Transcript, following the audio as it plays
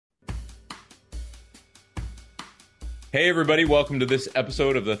Hey, everybody. Welcome to this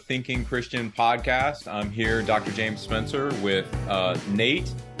episode of the Thinking Christian podcast. I'm here, Dr. James Spencer, with Nate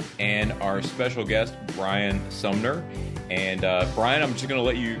and our special guest, Brian Sumner. And Brian, I'm just going to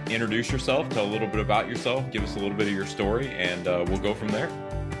let you introduce yourself, tell a little bit about yourself, give us a little bit of your story, and we'll go from there.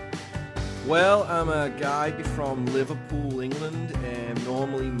 Well, I'm a guy from Liverpool, England, and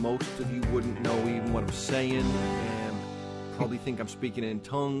normally most of you wouldn't know even what I'm saying. Probably think I'm speaking in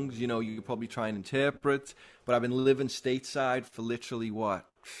tongues, you could probably try and interpret, but I've been living stateside for literally,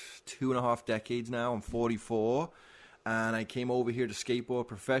 2.5 decades now. I'm 44, and I came over here to skateboard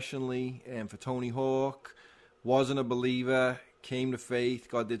professionally, and for Tony Hawk, wasn't a believer, came to faith,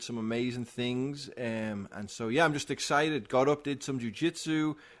 God did some amazing things, and so, I'm just excited. Got up, did some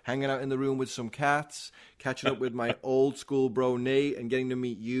jiu-jitsu, hanging out in the room with some cats, catching up with my old school bro Nate, and getting to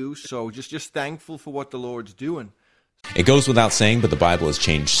meet you, so just thankful for what the Lord's doing. It goes without saying, but the Bible has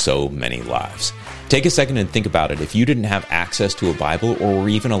changed so many lives. Take a second and think about it. If you didn't have access to a Bible or were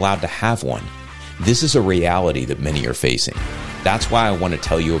even allowed to have one, this is a reality that many are facing. That's why I want to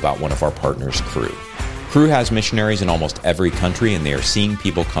tell you about one of our partners, Cru. Cru has missionaries in almost every country, and they are seeing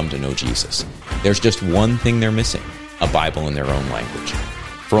people come to know Jesus. There's just one thing they're missing, a Bible in their own language.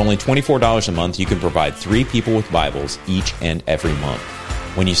 For only $24 a month, you can provide 3 people with Bibles each and every month.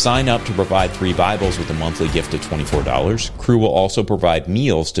 When you sign up to provide 3 Bibles with a monthly gift of $24, Cru will also provide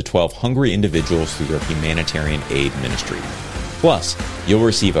meals to 12 hungry individuals through their humanitarian aid ministry. Plus, you'll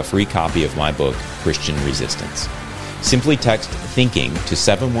receive a free copy of my book, Christian Resistance. Simply text THINKING to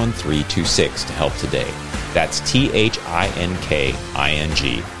 71326 to help today. That's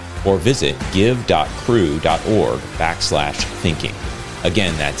THINKING. Or visit give.cru.org/thinking.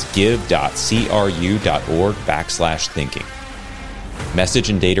 Again, that's give.cru.org/thinking. Message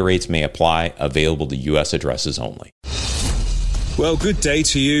and data rates may apply, available to U.S. addresses only. Well, good day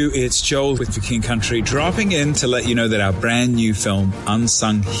to you. It's Joel with The King Country, dropping in to let you know that our brand new film,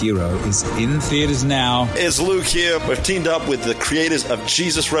 Unsung Hero, is in theaters now. It's Luke here. We've teamed up with the creators of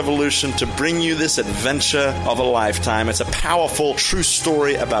Jesus Revolution to bring you this adventure of a lifetime. It's a powerful, true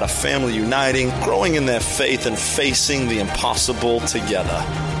story about a family uniting, growing in their faith, and facing the impossible together.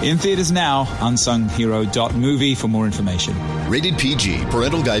 In theaters now, unsunghero.movie for more information. Rated PG.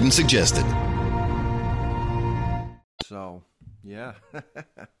 Parental guidance suggested. So... yeah.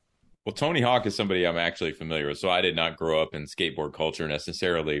 Well, Tony Hawk is somebody I'm actually familiar with, so I did not grow up in skateboard culture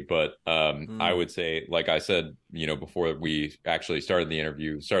necessarily, but I would say, like I said, before we actually started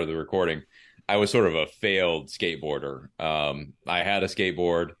the recording, I was sort of a failed skateboarder. I had a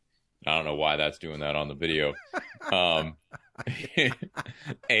skateboard. I don't know why that's doing that on the video.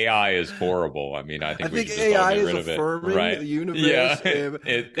 AI is horrible. I mean, I think we should just all get rid of it. Right? The universe.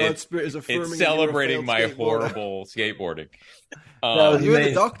 Yeah. God's spirit is affirming. It's celebrating my horrible skateboarding. You're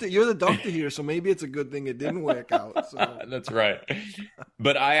the doctor. You're the doctor here, so maybe it's a good thing it didn't work out. So. That's right.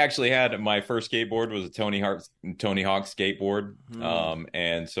 But I actually had my first skateboard was a Tony Hawk skateboard,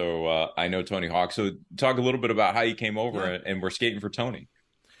 and so I know Tony Hawk. So talk a little bit about how you came over and we're skating for Tony.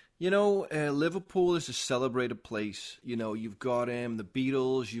 Liverpool is a celebrated place. You've got the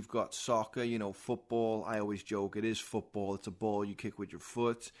Beatles, you've got soccer, football. I always joke, it is football. It's a ball you kick with your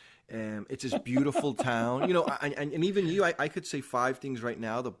foot. It's this beautiful town. And even you, I could say 5 things right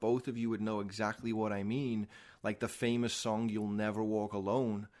now that both of you would know exactly what I mean. Like the famous song, You'll Never Walk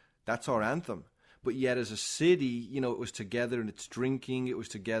Alone. That's our anthem. But yet as a city, it was together in its drinking, it was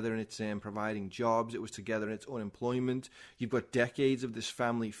together in its providing jobs, it was together in its unemployment. You've got decades of this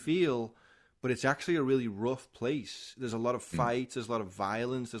family feel, but it's actually a really rough place. There's a lot of fights, there's a lot of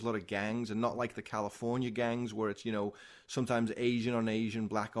violence, there's a lot of gangs, and not like the California gangs where it's, sometimes Asian on Asian,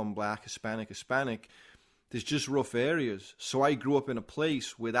 black on black, Hispanic. There's just rough areas. So I grew up in a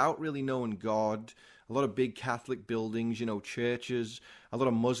place without really knowing God, a lot of big Catholic buildings, churches, a lot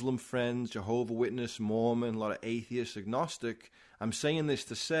of Muslim friends, Jehovah's Witness, Mormon, a lot of atheist, agnostic. I'm saying this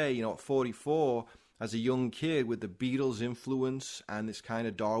to say, at 44, as a young kid with the Beatles influence and this kind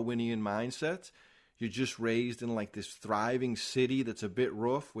of Darwinian mindset, you're just raised in like this thriving city that's a bit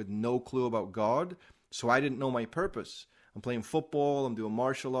rough with no clue about God. So I didn't know my purpose. I'm playing football, I'm doing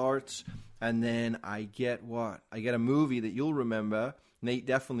martial arts, and then I get what? I get a movie that you'll remember. Nate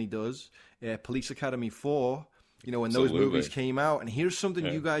definitely does. Police Academy 4, when those movies came out. And here's something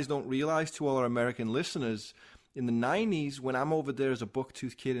you guys don't realize to all our American listeners. In the 90s, when I'm over there as a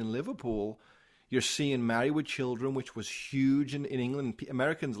buck-toothed kid in Liverpool, you're seeing Married with Children, which was huge in England.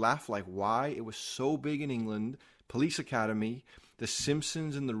 Americans laugh like, why? It was so big in England. Police Academy, The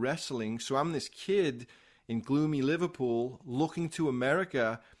Simpsons, and the wrestling. So I'm this kid in gloomy Liverpool looking to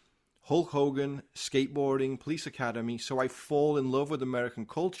America, Hulk Hogan, skateboarding, Police Academy. So I fall in love with American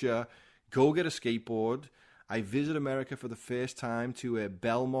culture, go get a skateboard. I visit America for the first time to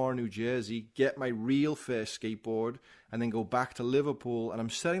Belmar, New Jersey, get my real first skateboard, and then go back to Liverpool. And I'm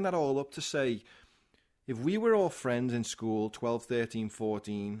setting that all up to say, if we were all friends in school, 12, 13,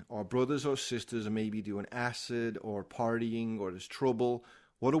 14, our brothers or sisters are maybe doing acid or partying or there's trouble,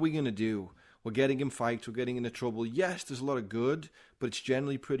 what are we going to do? We're getting in fights, we're getting into trouble. Yes, there's a lot of good, but it's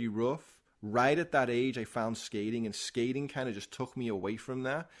generally pretty rough. Right at that age, I found skating, and skating kind of just took me away from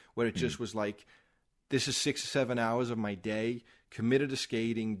that, where it just was like, this is 6 or 7 hours of my day, committed to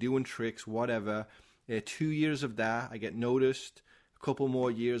skating, doing tricks, whatever. 2 years of that, I get noticed. A couple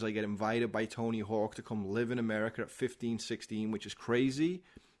more years, I get invited by Tony Hawk to come live in America at 15, 16, which is crazy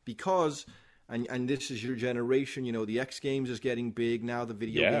because... And this is your generation, you know, the X Games is getting big. Now the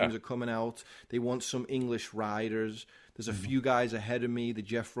video games are coming out. They want some English riders. There's a few guys ahead of me, the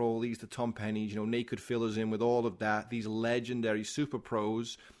Jeff Rowleys, the Tom Pennies, you know, Nate could fill us in with all of that. These legendary super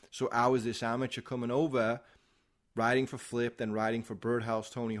pros. So I was this amateur coming over, riding for Flip, then riding for Birdhouse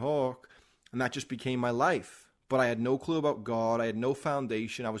Tony Hawk. And that just became my life. But I had no clue about God. I had no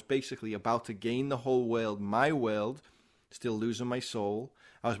foundation. I was basically about to gain the whole world, my world, still losing my soul.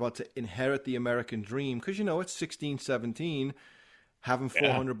 I was about to inherit the American dream because, you know, it's 16, 17, having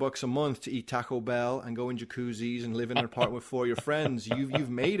 $400 a month to eat Taco Bell and go in jacuzzis and live in an apartment with 4 of your friends.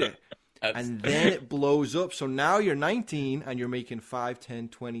 You've made it. And then it blows up. So now you're 19 and you're making $5, $10,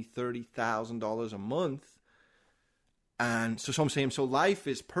 $20, $30,000 a month. And so I'm saying, so life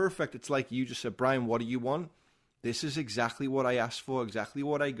is perfect. It's like you just said, Brian, what do you want? This is exactly what I asked for, exactly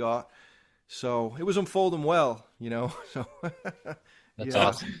what I got. So it was unfolding well, you know. So that's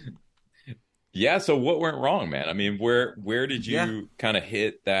awesome. Yeah. So what went wrong, man? I mean, where did you kind of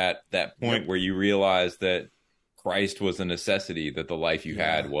hit that point where you realized that Christ was a necessity, that the life you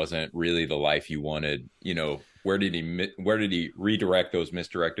had wasn't really the life you wanted? You know, where did he redirect those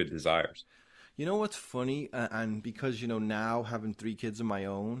misdirected desires? You know what's funny, and because, you know, now having 3 kids of my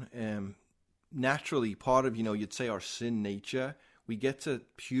own, naturally part of, you know, you'd say our sin nature. We get to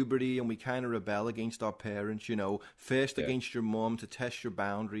puberty and we kind of rebel against our parents, you know, first against your mom to test your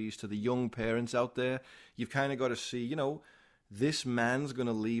boundaries. To the young parents out there, you've kind of got to see, you know, this man's going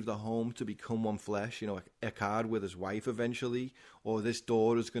to leave the home to become one flesh, you know, Echad with his wife eventually, or this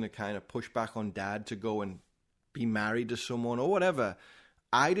daughter's going to kind of push back on dad to go and be married to someone or whatever.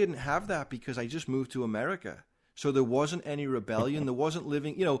 I didn't have that because I just moved to America. So there wasn't any rebellion. There wasn't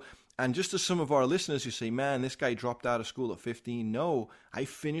living, you know. And just to some of our listeners who say, man, this guy dropped out of school at 15. No, I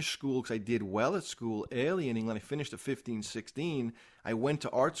finished school because I did well at school early in England. I finished at 15, 16. I went to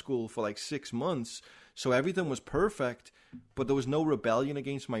art school for like 6 months. So everything was perfect, but there was no rebellion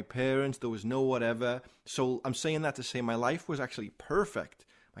against my parents. There was no whatever. So I'm saying that to say my life was actually perfect.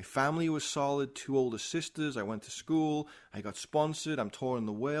 My family was solid, 2 older sisters. I went to school. I got sponsored. I'm touring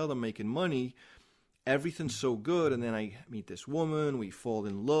the world. I'm making money. Everything's so good, and then I meet this woman, we fall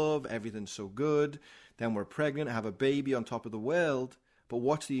in love, everything's so good, then we're pregnant, have a baby on top of the world. But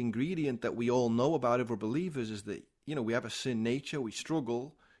what's the ingredient that we all know about if we're believers is that, you know, we have a sin nature, we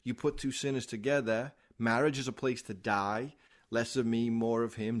struggle, you put 2 sinners together, marriage is a place to die, less of me, more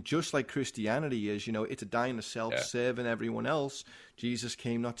of him, just like Christianity is, you know, it's a dying to self, serving everyone else. Jesus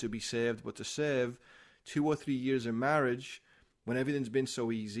came not to be served, but to serve. 2 or 3 years in marriage, when everything's been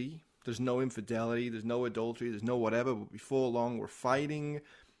so easy, there's no infidelity, there's no adultery, there's no whatever, but before long we're fighting.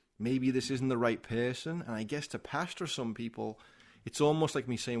 Maybe this isn't the right person. And I guess to pastor some people, it's almost like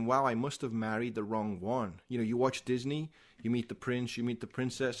me saying, wow, I must have married the wrong one. You know, you watch Disney, you meet the prince, you meet the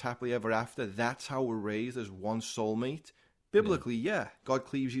princess, happily ever after. That's how we're raised, as one soulmate. Biblically, God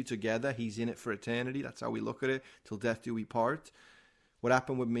cleaves you together. He's in it for eternity. That's how we look at it. Till death do we part. What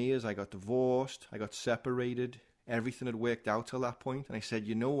happened with me is I got divorced, I got separated. Everything had worked out till that point. And I said,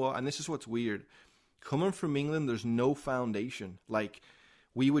 you know what? And this is what's weird. Coming from England, there's no foundation. Like,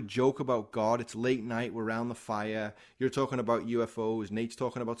 we would joke about God. It's late night. We're around the fire. You're talking about UFOs. Nate's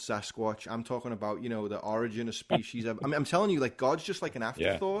talking about Sasquatch. I'm talking about, you know, the origin of species. I'm telling you, like, God's just like an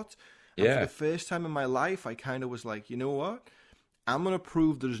afterthought. And for the first time in my life, I kind of was like, you know what? I'm going to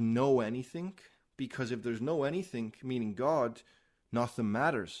prove there's no anything. Because if there's no anything, meaning God, nothing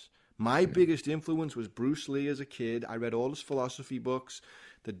matters. My biggest influence was Bruce Lee as a kid. I read all his philosophy books,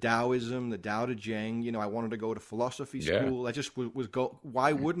 the Taoism, the Tao Te Ching. You know, I wanted to go to philosophy school. I just was go.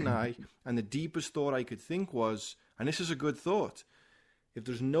 Why wouldn't I? And the deepest thought I could think was, and this is a good thought, if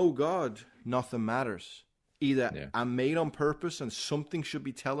there's no God, nothing matters. Either I'm made on purpose and something should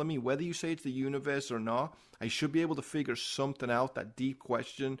be telling me, whether you say it's the universe or not, I should be able to figure something out, that deep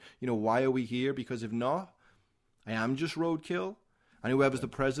question, you know, why are we here? Because if not, I am just roadkill. And whoever's the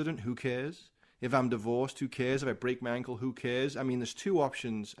president, who cares? If I'm divorced, who cares? If I break my ankle, who cares? I mean, there's 2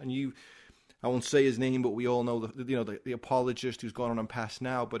 options. And I won't say his name, but we all know the apologist who's gone on and passed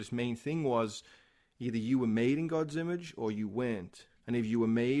now. But his main thing was either you were made in God's image or you weren't. And if you were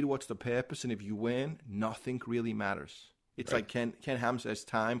made, what's the purpose? And if you weren't, nothing really matters. It's like Ken Ham says,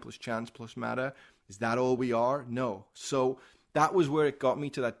 time plus chance plus matter. Is that all we are? No. So that was where it got me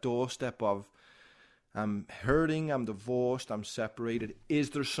to that doorstep of, I'm hurting, I'm divorced, I'm separated.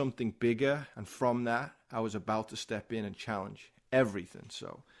 Is there something bigger? And from that, I was about to step in and challenge everything.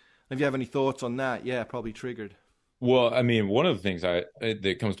 So if you have any thoughts on that, yeah, probably triggered. Well, I mean, one of the things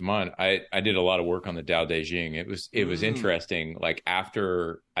that comes to mind, I did a lot of work on the Tao Te Ching. It was interesting. Like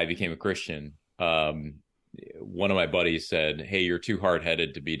after I became a Christian, one of my buddies said, "Hey, you're too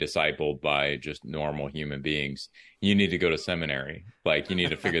hard-headed to be discipled by just normal human beings. You need to go to seminary. Like you need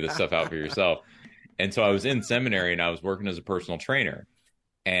to figure this stuff out for yourself." And so I was in seminary and I was working as a personal trainer.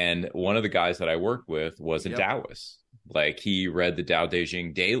 And one of the guys that I worked with was a Taoist. Like he read the Tao Te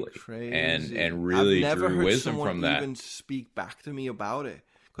Ching daily. Crazy. and really I've never drew heard wisdom someone from that. even speak back to me about it,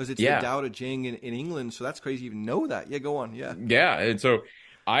 because it's the Tao Te Ching in England. So that's crazy. You even know that. Yeah, go on. Yeah. Yeah. And so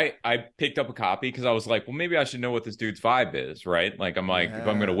I picked up a copy because I was like, well, maybe I should know what this dude's vibe is, right? Like, I'm like, if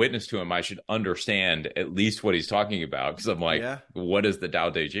I'm going to witness to him, I should understand at least what he's talking about. Because I'm like, what is the Tao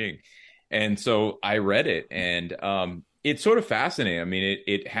Te Ching? And so I read it, and it's sort of fascinating. I mean,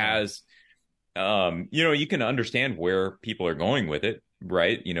 it has, you can understand where people are going with it,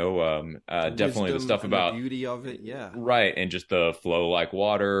 right? Definitely the stuff about the beauty of it, right, and just the flow like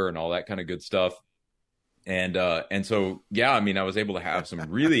water and all that kind of good stuff. And so, I mean, I was able to have some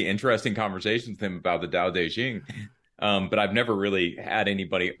really interesting conversations with him about the Tao Te Ching. But I've never really had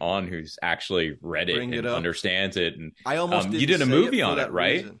anybody on who's actually read it and understands it. And I almost you did a movie on it,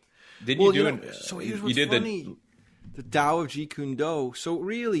 right? Reason. Didn't you do it? So here's what's funny. The Tao of Jeet Kune Do. So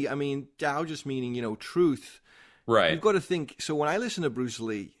really, I mean, Tao just meaning, truth. Right. You've got to think. So when I listen to Bruce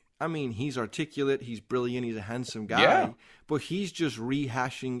Lee, I mean, he's articulate, he's brilliant, he's a handsome guy, but he's just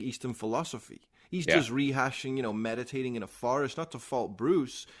rehashing Eastern philosophy. He's just rehashing, meditating in a forest, not to fault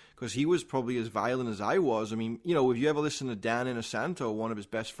Bruce, because he was probably as violent as I was. I mean, if you ever listen to Dan Inosanto, one of his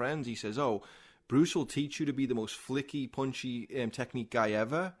best friends, he says, Bruce will teach you to be the most flicky, punchy technique guy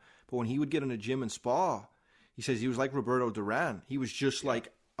ever. But when he would get in a gym and spar, he says he was like Roberto Duran. He was just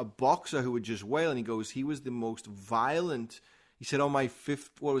like a boxer who would just wail. And he goes, he was the most violent. He said on my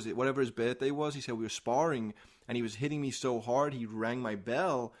whatever his birthday was, he said we were sparring and he was hitting me so hard he rang my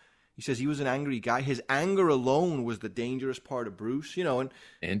bell. He says he was an angry guy. His anger alone was the dangerous part of Bruce, and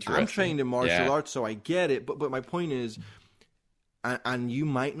I'm trained in martial arts, so I get it. But my point is, and you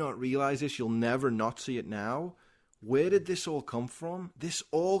might not realize this, you'll never not see it now. Where did this all come from? This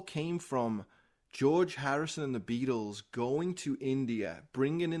all came from George Harrison and the Beatles going to India,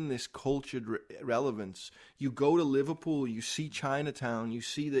 bringing in this cultured relevance. You go to Liverpool, you see Chinatown, you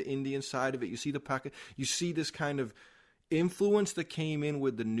see the Indian side of it, you see you see this kind of influence that came in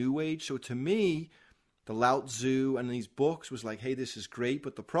with the New Age. So to me, the Lao Tzu and these books was like, hey, this is great.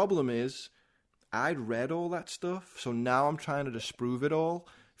 But the problem is, I'd read all that stuff, so now I'm trying to disprove it all.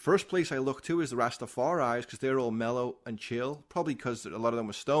 First place I look to is the Rastafaris, because they're all mellow and chill, probably because a lot of them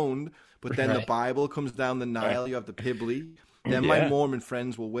were stoned. But then the Bible comes down the Nile, you have the Pibli. Then my Mormon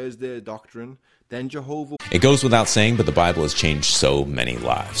friends, well, where's their doctrine? Then Jehovah. It goes without saying, but the Bible has changed so many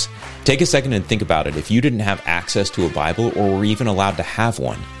lives. Take a second and think about it. If you didn't have access to a Bible or were even allowed to have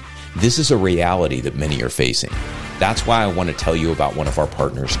one, this is a reality that many are facing. That's why I want to tell you about one of our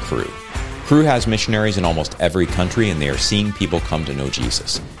partners, Cru. Cru has missionaries in almost every country, and they are seeing people come to know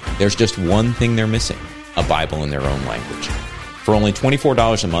Jesus. There's just one thing they're missing: a Bible in their own language. For only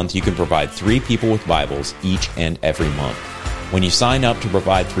 $24 a month, you can provide 3 people with Bibles each and every month. When you sign up to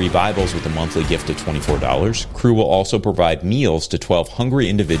provide 3 Bibles with a monthly gift of $24, Cru will also provide meals to 12 hungry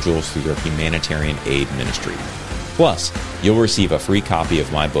individuals through their humanitarian aid ministry. Plus, you'll receive a free copy of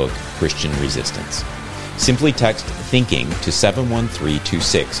my book, Christian Resistance. Simply text THINKING to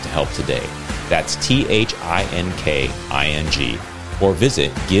 71326 to help today. That's THINKING. Or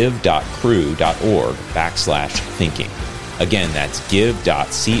visit give.cru.org/thinking. Again, that's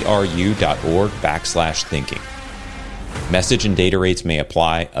give.cru.org/thinking. Message and data rates may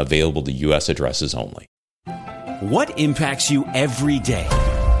apply. Available to U.S. addresses only. What impacts you every day?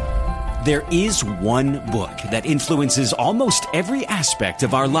 There is one book that influences almost every aspect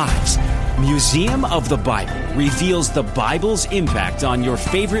of our lives. Museum of the Bible reveals the Bible's impact on your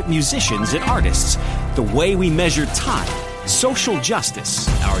favorite musicians and artists, the way we measure time, social justice,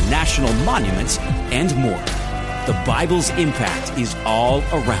 our national monuments, and more. The Bible's impact is all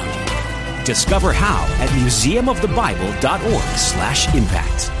around you. Discover how at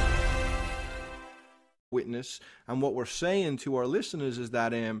museumofthebible.org/impact. Witness, and what we're saying to our listeners is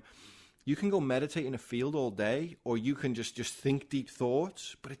that You can go meditate in a field all day, or you can just think deep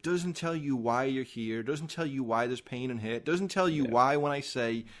thoughts, but it doesn't tell you why you're here. It doesn't tell you why there's pain and hurt. It doesn't tell you why when I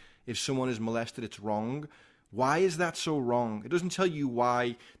say if someone is molested, it's wrong. Why is that so wrong? It doesn't tell you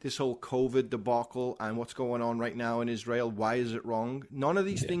why this whole COVID debacle and what's going on right now in Israel, why is it wrong? None of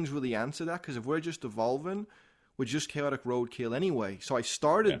these things really answer that, because if we're just evolving, we're just chaotic roadkill anyway. So I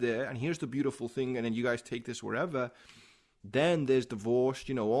started there, and here's the beautiful thing, and then you guys take this wherever. Then there's divorced,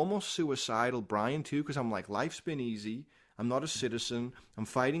 almost suicidal Brian too, because I'm like, life's been easy. I'm not a citizen. I'm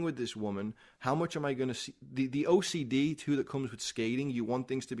fighting with this woman. How much am I going to see? The OCD too that comes with skating, you want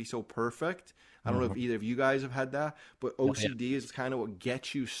things to be so perfect. I don't know if either of you guys have had that, but OCD is kind of what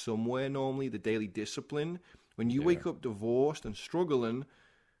gets you somewhere normally, the daily discipline. When you wake up divorced and struggling,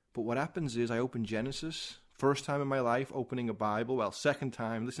 but what happens is I open Genesis, first time in my life opening a Bible. Well, second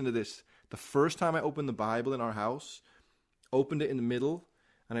time, listen to this. The first time I opened the Bible in our house, opened it in the middle,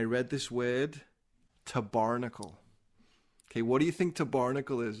 and I read this word, tabernacle. Okay, what do you think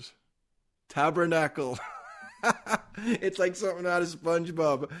tabernacle is? Tabernacle. It's like something out of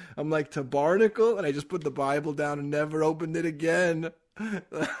SpongeBob. I'm like, tabernacle? And I just put the Bible down and never opened it again.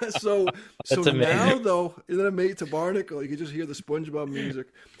 so now, though, isn't it amazing? Tabernacle. You can just hear the SpongeBob music.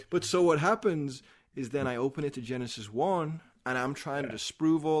 But so what happens is then I open it to Genesis 1, and I'm trying to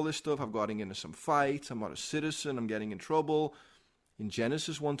disprove all this stuff. I've gotten into some fights. I'm not a citizen. I'm getting in trouble. In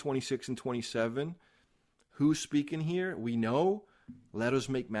Genesis 1:26 and 27, who's speaking here? We know, let us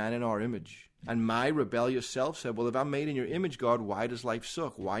make man in our image. And my rebellious self said, well, if I'm made in your image, God, why does life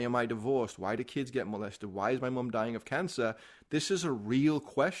suck? Why am I divorced? Why do kids get molested? Why is my mom dying of cancer? This is a real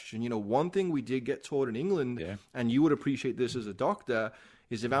question. One thing we did get taught in England, and you would appreciate this as a doctor,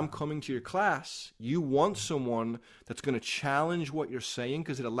 is if I'm coming to your class, you want someone that's going to challenge what you're saying,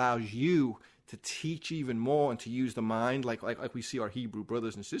 because it allows you to teach even more and to use the mind like we see our Hebrew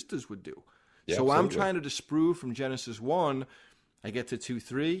brothers and sisters would do. Yeah, so absolutely. I'm trying to disprove from Genesis 1. I get to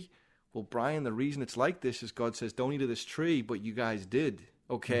 2:3. Well, Brian, the reason it's like this is God says, don't eat of this tree, but you guys did.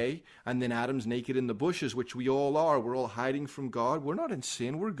 Okay? And then Adam's naked in the bushes, which we all are. We're all hiding from God. We're not in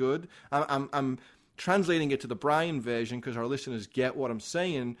sin. We're good. I'm translating it to the Brian version because our listeners get what I'm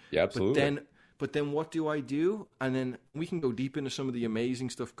saying. Yeah, absolutely. But then what do I do? And then we can go deep into some of the amazing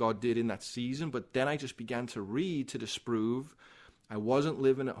stuff God did in that season. But then I just began to read to disprove. I wasn't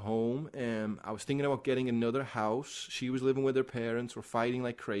living at home. I was thinking about getting another house. She was living with her parents. We're fighting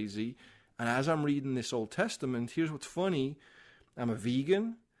like crazy. And as I'm reading this Old Testament, here's what's funny. I'm a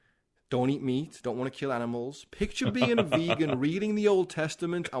vegan. Don't eat meat. Don't want to kill animals. Picture being a vegan, reading the Old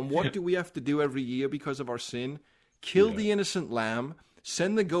Testament. And what do we have to do every year because of our sin? Kill the innocent lamb.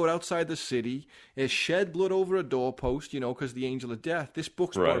 Send the goat outside the city. Shed blood over a doorpost, because the angel of death. This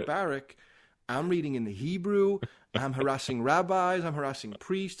book's barbaric. I'm reading in the Hebrew. I'm harassing rabbis. I'm harassing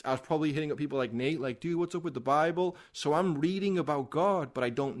priests. I was probably hitting up people like Nate, like, dude, what's up with the Bible? So I'm reading about God, but I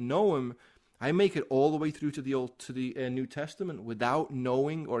don't know him. I make it all the way through to the New Testament without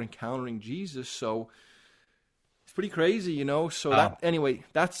knowing or encountering Jesus. So it's pretty crazy, So anyway,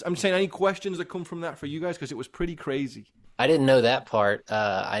 I'm saying any questions that come from that for you guys, because it was pretty crazy. I didn't know that part.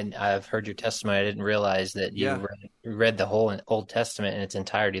 I've heard your testimony. I didn't realize that you read the whole Old Testament in its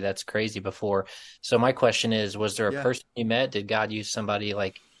entirety. That's crazy before. So my question is, was there a person you met? Did God use somebody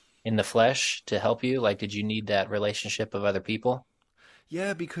like in the flesh to help you? Like, did you need that relationship of other people?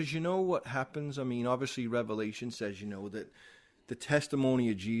 Yeah, because what happens? I mean, obviously Revelation says, that the testimony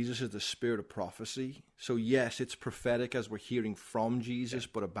of Jesus is the spirit of prophecy. So yes, it's prophetic as we're hearing from Jesus,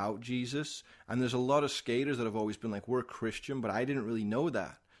 but about Jesus. And there's a lot of skaters that have always been like, we're Christian, but I didn't really know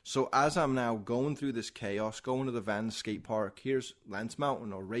that. So as I'm now going through this chaos, going to the Vans skate park, here's Lance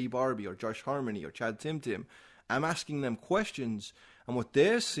Mountain or Ray Barbie or Josh Harmony or Chad Tim, I'm asking them questions. And what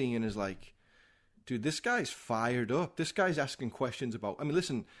they're seeing is like, dude, this guy's fired up. This guy's asking questions about,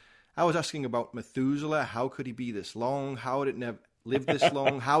 listen, I was asking about Methuselah. How could he be this long? How would it never live this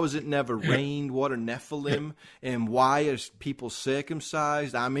long? How has it never rained? What are Nephilim? And why are people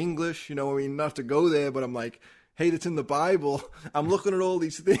circumcised? I'm English, not to go there, but I'm like, hey, that's in the Bible. I'm looking at all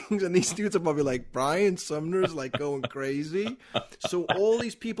these things, and these dudes are probably like, Brian Sumner's like going crazy. So all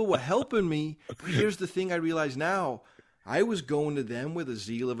these people were helping me. But here's the thing I realize now. I was going to them with a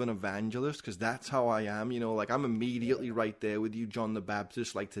zeal of an evangelist, because that's how I am, like I'm immediately right there with you, John the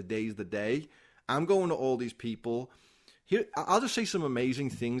Baptist, like today's the day. I'm going to all these people. Here, I'll just say some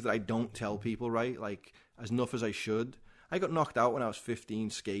amazing things that I don't tell people, right? Like, as enough as I should. I got knocked out when I was 15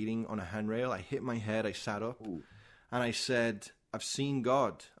 skating on a handrail. I hit my head, I sat up, and I said, I've seen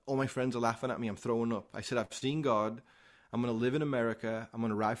God. All my friends are laughing at me, I'm throwing up. I said, I've seen God, I'm going to live in America. I'm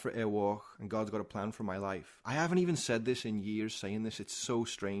going to ride for Airwalk, and God's got a plan for my life. I haven't even said this in years, saying this. It's so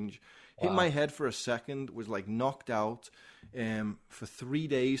strange. Wow. Hit my head for a second, was like knocked out for 3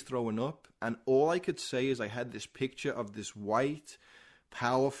 days throwing up. And all I could say is I had this picture of this white,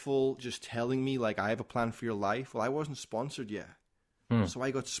 powerful, just telling me, like, I have a plan for your life. Well, I wasn't sponsored yet. So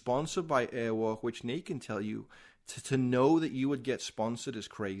I got sponsored by Airwalk, which Nate can tell you, to know that you would get sponsored is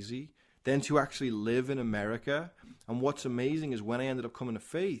crazy. Then to actually live in America. And what's amazing is when I ended up coming to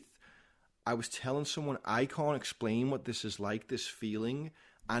faith, I was telling someone, I can't explain what this is like, this feeling.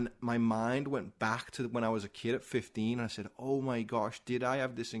 And my mind went back to when I was a kid at 15. And I said, oh my gosh, did I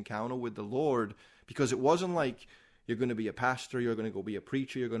have this encounter with the Lord? Because it wasn't like you're going to be a pastor, you're going to go be a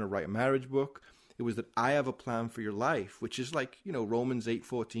preacher, you're going to write a marriage book. It was that I have a plan for your life, which is like, Romans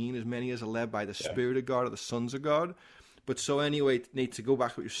 8:14, as many as are led by the Spirit of God are the sons of God. But so anyway, Nate, to go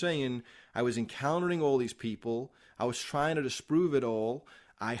back to what you're saying, I was encountering all these people. I was trying to disprove it all.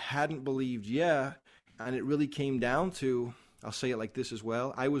 I hadn't believed yet. And it really came down to, I'll say it like this as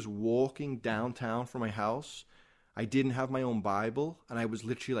well. I was walking downtown from my house. I didn't have my own Bible. And I was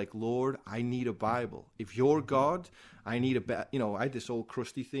literally like, Lord, I need a Bible. If you're God, I need I had this old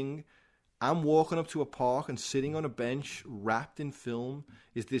crusty thing. I'm walking up to a park and sitting on a bench wrapped in film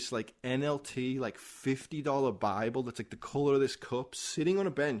is this like NLT, like $50 Bible that's like the color of this cup, sitting on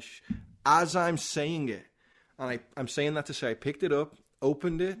a bench as I'm saying it. And I'm saying that to say I picked it up,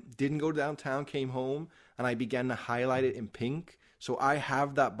 opened it, didn't go downtown, came home, and I began to highlight it in pink. So I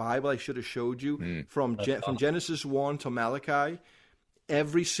have that Bible I should have showed you from Genesis 1 to Malachi.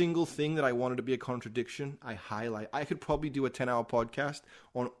 Every single thing that I wanted to be a contradiction, I highlight. I could probably do a 10-hour podcast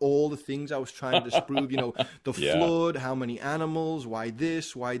on all the things I was trying to disprove, the flood, how many animals, why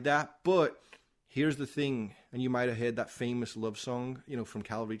this, why that. But here's the thing, and you might have heard that famous love song, from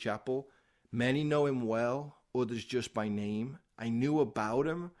Calvary Chapel. Many know him well, others just by name. I knew about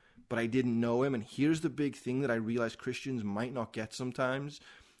him, but I didn't know him. And here's the big thing that I realize Christians might not get sometimes.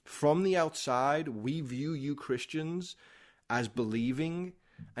 From the outside, we view you Christians as believing,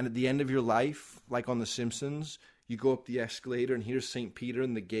 and at the end of your life, like on The Simpsons, you go up the escalator and here's St. Peter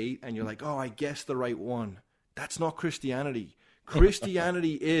in the gate, and you're like, oh, I guessed the right one. That's not Christianity.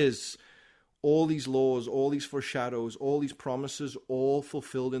 Christianity is all these laws, all these foreshadows, all these promises, all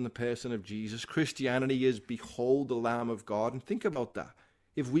fulfilled in the person of Jesus. Christianity is, behold the Lamb of God. And think about that.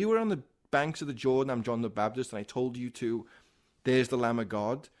 If we were on the banks of the Jordan, I'm John the Baptist, and I told you to, there's the Lamb of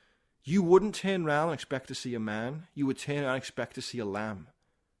God, you wouldn't turn around and expect to see a man. You would turn around and expect to see a lamb.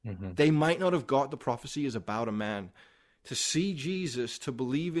 Mm-hmm. They might not have got the prophecy is about a man. To see Jesus, to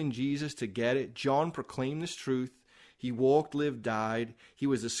believe in Jesus, to get it, John proclaimed this truth. He walked, lived, died. He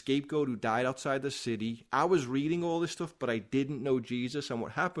was the scapegoat who died outside the city. I was reading all this stuff, but I didn't know Jesus. And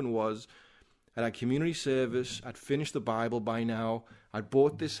what happened was, at our community service, I'd finished the Bible by now. I'd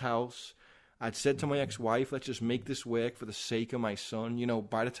bought this house. I'd said to my ex-wife, let's just make this work for the sake of my son.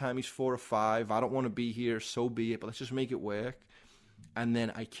 By the time he's 4 or 5, I don't want to be here, so be it, but let's just make it work. And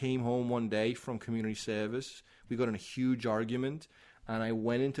then I came home one day from community service. We got in a huge argument, and I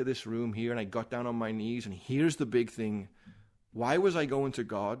went into this room here, and I got down on my knees, and here's the big thing. Why was I going to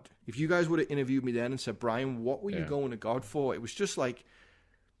God? If you guys would have interviewed me then and said, Brian, what were you going to God for? It was just like,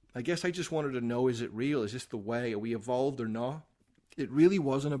 I guess I just wanted to know, is it real? Is this the way? Are we evolved or not? It really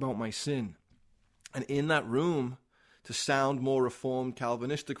wasn't about my sin. And in that room, to sound more reformed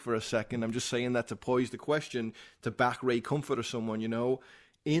Calvinistic for a second, I'm just saying that to pose the question, to back Ray Comfort or someone,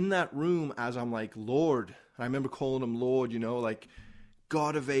 in that room, as I'm like, Lord, and I remember calling him Lord, like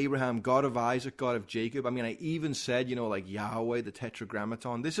God of Abraham, God of Isaac, God of Jacob. I mean, I even said, like Yahweh, the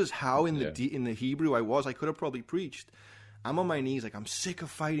Tetragrammaton. This is how in the Hebrew I was. I could have probably preached. I'm on my knees, like, I'm sick of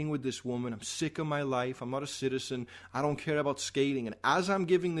fighting with this woman. I'm sick of my life. I'm not a citizen. I don't care about skating. And as I'm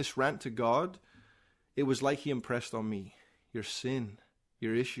giving this rant to God, it was like he impressed on me, your sin,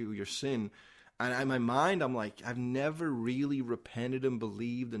 your issue, your sin. And in my mind, I'm like, I've never really repented and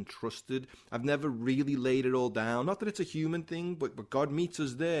believed and trusted. I've never really laid it all down. Not that it's a human thing, but God meets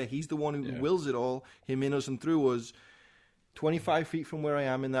us there. He's the one who wills it all, him in us and through us. 25 feet from where I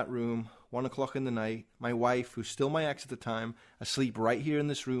am in that room, 1 o'clock in the night, my wife, who's still my ex at the time, asleep right here in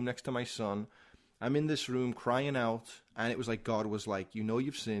this room next to my son. I'm in this room crying out, and it was like God was like,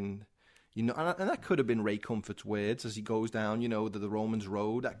 you've sinned. And that could have been Ray Comfort's words as he goes down, the Romans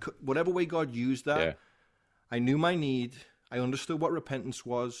road. Whatever way God used that, I knew my need. I understood what repentance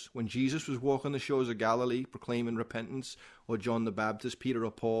was. When Jesus was walking the shores of Galilee proclaiming repentance, or John the Baptist, Peter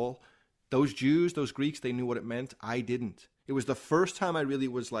or Paul, those Jews, those Greeks, they knew what it meant. I didn't. It was the first time I really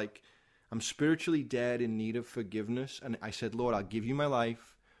was like, I'm spiritually dead in need of forgiveness. And I said, Lord, I'll give you my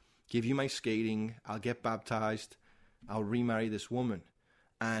life, give you my skating, I'll get baptized. I'll remarry this woman.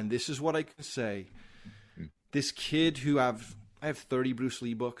 And this is what I can say. This kid who I have 30 Bruce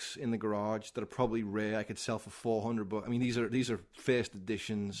Lee books in the garage that are probably rare. I could sell for 400 books. I mean, these are first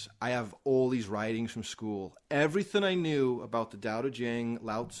editions. I have all these writings from school. Everything I knew about the Tao Te Ching,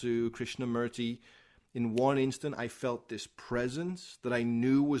 Lao Tzu, Krishnamurti, in one instant, I felt this presence that I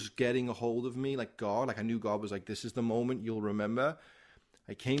knew was getting a hold of me, like God. Like I knew God was like, this is the moment you'll remember.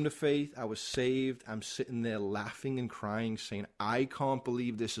 I came to faith. I was saved. I'm sitting there laughing and crying, saying, I can't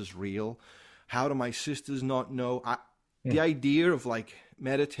believe this is real. How do my sisters not know? The idea of like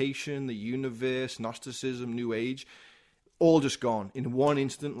meditation, the universe, Gnosticism, New Age, all just gone in one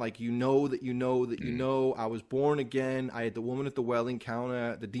instant. Like, you know that you know that you know. I was born again. I had the woman at the well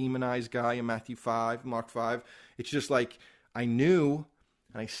encounter, the demonized guy in Mark 5. It's just like I knew,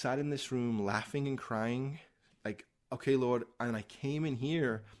 and I sat in this room laughing and crying, like, okay, Lord. And I came in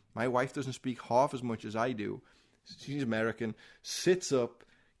here. My wife doesn't speak half as much as I do. She's American. Sits up,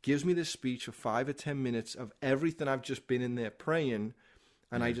 gives me this speech of 5 or 10 minutes of everything I've just been in there praying.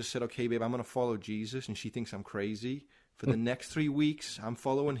 And I just said, okay, babe, I'm going to follow Jesus. And she thinks I'm crazy. For the next 3 weeks, I'm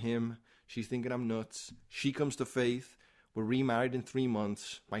following him. She's thinking I'm nuts. She comes to faith. We're remarried in 3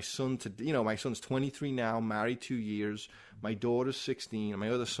 months. My son's 23 now, married 2 years. My daughter's 16, and my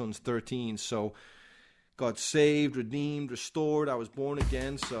other son's 13. So God saved, redeemed, restored. I was born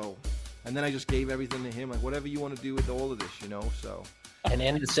again. So, and then I just gave everything to him. Like, whatever you want to do with all of this, so. And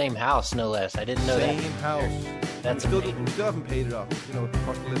in the same house, no less. I didn't know that. Same house. That's we still haven't paid it off,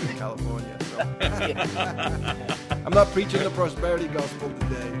 cost of living in California. So. I'm not preaching the prosperity gospel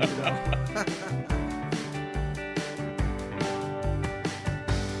today,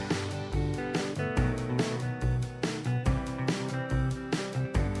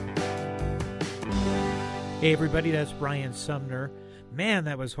 Hey everybody, that's Brian Sumner. Man,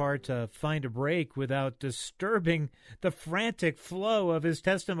 that was hard to find a break without disturbing the frantic flow of his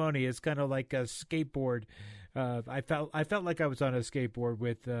testimony. It's kind of like a skateboard. I felt like I was on a skateboard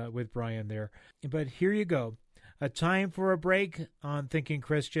with Brian there. But here you go. A time for a break on Thinking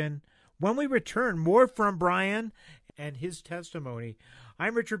Christian. When we return, more from Brian and his testimony.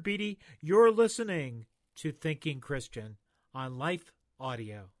 I'm Richard Beatty. You're listening to Thinking Christian on Life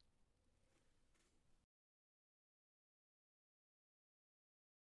Audio.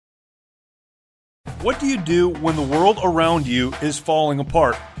 What do you do when the world around you is falling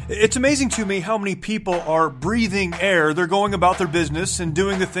apart? It's amazing to me how many people are breathing air. They're going about their business and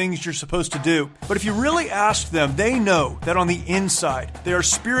doing the things you're supposed to do. But if you really ask them, they know that on the inside, they are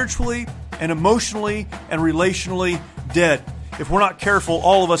spiritually and emotionally and relationally dead. If we're not careful,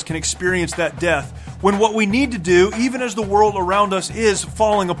 all of us can experience that death. When what we need to do, even as the world around us is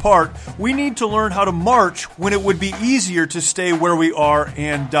falling apart, we need to learn how to march when it would be easier to stay where we are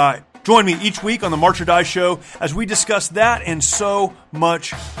and die. Join me each week on the March or Die Show as we discuss that and so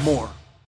much more.